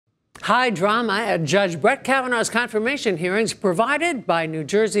High drama at Judge Brett Kavanaugh's confirmation hearings provided by New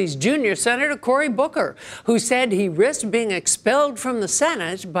Jersey's junior Senator Cory Booker, who said he risked being expelled from the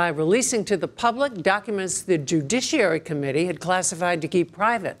Senate by releasing to the public documents the Judiciary Committee had classified to keep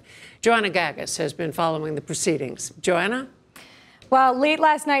private. Joanna Gagos has been following the proceedings. Joanna? Well, late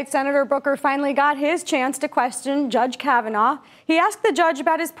last night, Senator Booker finally got his chance to question Judge Kavanaugh. He asked the judge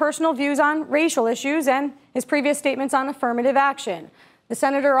about his personal views on racial issues and his previous statements on affirmative action. The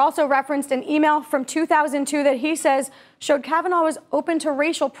senator also referenced an email from 2002 that he says showed Kavanaugh was open to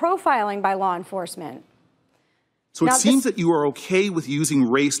racial profiling by law enforcement. So it seems that you are okay with using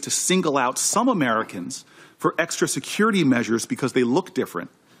race to single out some Americans for extra security measures because they look different,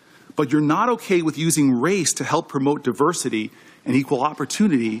 but you're not okay with using race to help promote diversity and equal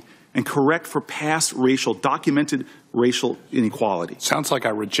opportunity and correct for past documented racial inequality. Sounds like I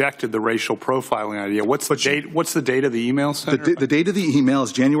rejected the racial profiling idea. What's the date of the email, Senator? The date of the email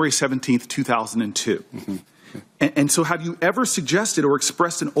is January 17th, 2002. Mm-hmm. And so have you ever suggested or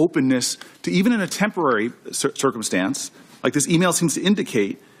expressed an openness to, even in a temporary circumstance, like this email seems to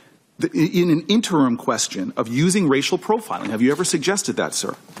indicate, that in an interim question of using racial profiling? Have you ever suggested that,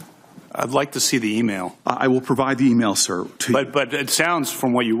 sir? I'd like to see the email. I will provide the email, sir, to you. But it sounds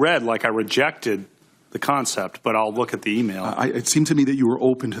from what you read like I rejected the concept, but I'll look at the email. It seemed to me that you were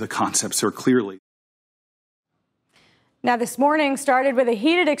open to the concept, sir, clearly. Now, this morning started with a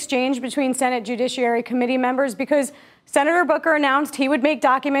heated exchange between Senate Judiciary Committee members because Senator Booker announced he would make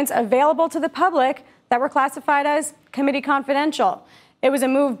documents available to the public that were classified as committee confidential. It was a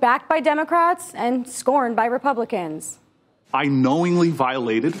move backed by Democrats and scorned by Republicans. I knowingly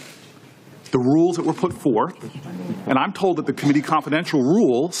violated the rules that were put forth, and I'm told that the committee confidential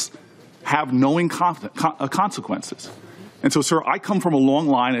rules have knowing consequences. And so, sir, I come from a long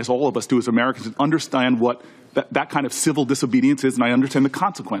line, as all of us do as Americans, and understand what that kind of civil disobedience is, and I understand the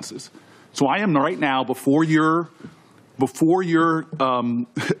consequences. So I am right now, before your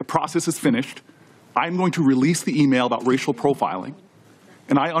process is finished, I'm going to release the email about racial profiling,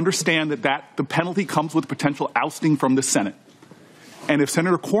 and I understand that the penalty comes with potential ousting from the Senate. And if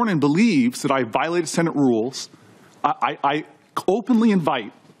Senator Cornyn believes that I violated Senate rules, I openly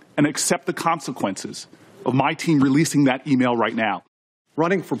invite and accept the consequences of my team releasing that email right now.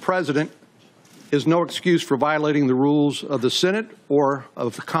 Running for president is no excuse for violating the rules of the Senate or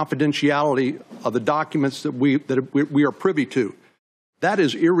of the confidentiality of the documents that we are privy to. That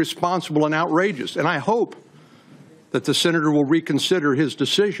is irresponsible and outrageous. And I hope that the senator will reconsider his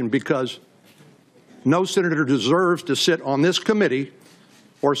decision, because no senator deserves to sit on this committee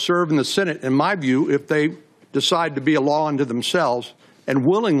or serve in the Senate, in my view, if they decide to be a law unto themselves and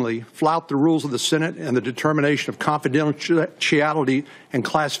willingly flout the rules of the Senate and the determination of confidentiality and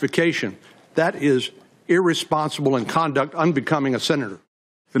classification. That is irresponsible and conduct unbecoming a senator.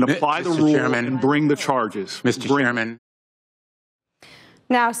 Then apply the rule and bring the charges. Mr. Chairman.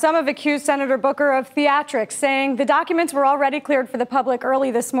 Now, some have accused Senator Booker of theatrics, saying the documents were already cleared for the public early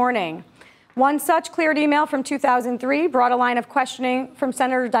this morning. One such cleared email from 2003 brought a line of questioning from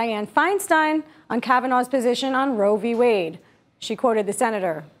Senator Dianne Feinstein on Kavanaugh's position on Roe v. Wade. She quoted the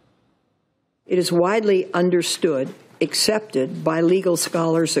senator. It is widely understood, accepted by legal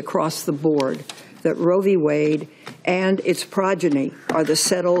scholars across the board, that Roe v. Wade and its progeny are the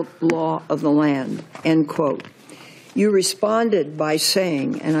settled law of the land, end quote. You responded by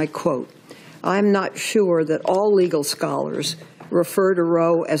saying, and I quote, "I'm not sure that all legal scholars refer to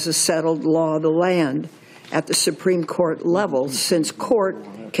Roe as a settled law of the land at the Supreme Court level, since court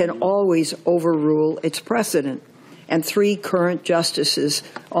can always overrule its precedent, and 3 current justices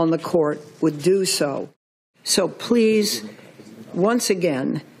on the court would do so. So please, once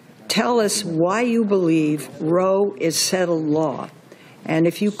again, tell us why you believe Roe is settled law, and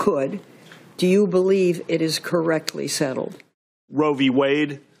if you could, do you believe it is correctly settled?" Roe v.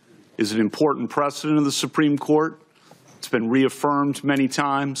 Wade is an important precedent of the Supreme Court. It's been reaffirmed many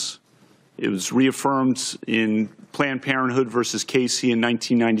times. It was reaffirmed in Planned Parenthood versus Casey in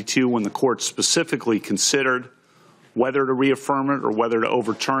 1992, when the court specifically considered whether to reaffirm it or whether to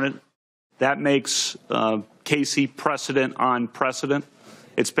overturn it. That makes Casey precedent on precedent.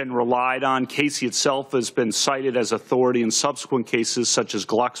 It's been relied on. Casey itself has been cited as authority in subsequent cases, such as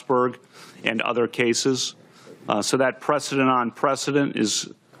Glucksberg and other cases. So that precedent on precedent is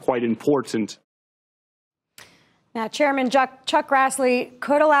quite important. Now, Chairman Chuck Grassley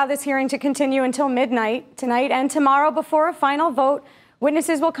could allow this hearing to continue until midnight tonight and tomorrow before a final vote.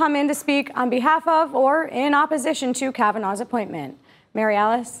 Witnesses will come in to speak on behalf of or in opposition to Kavanaugh's appointment. Mary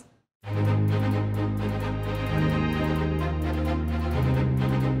Alice?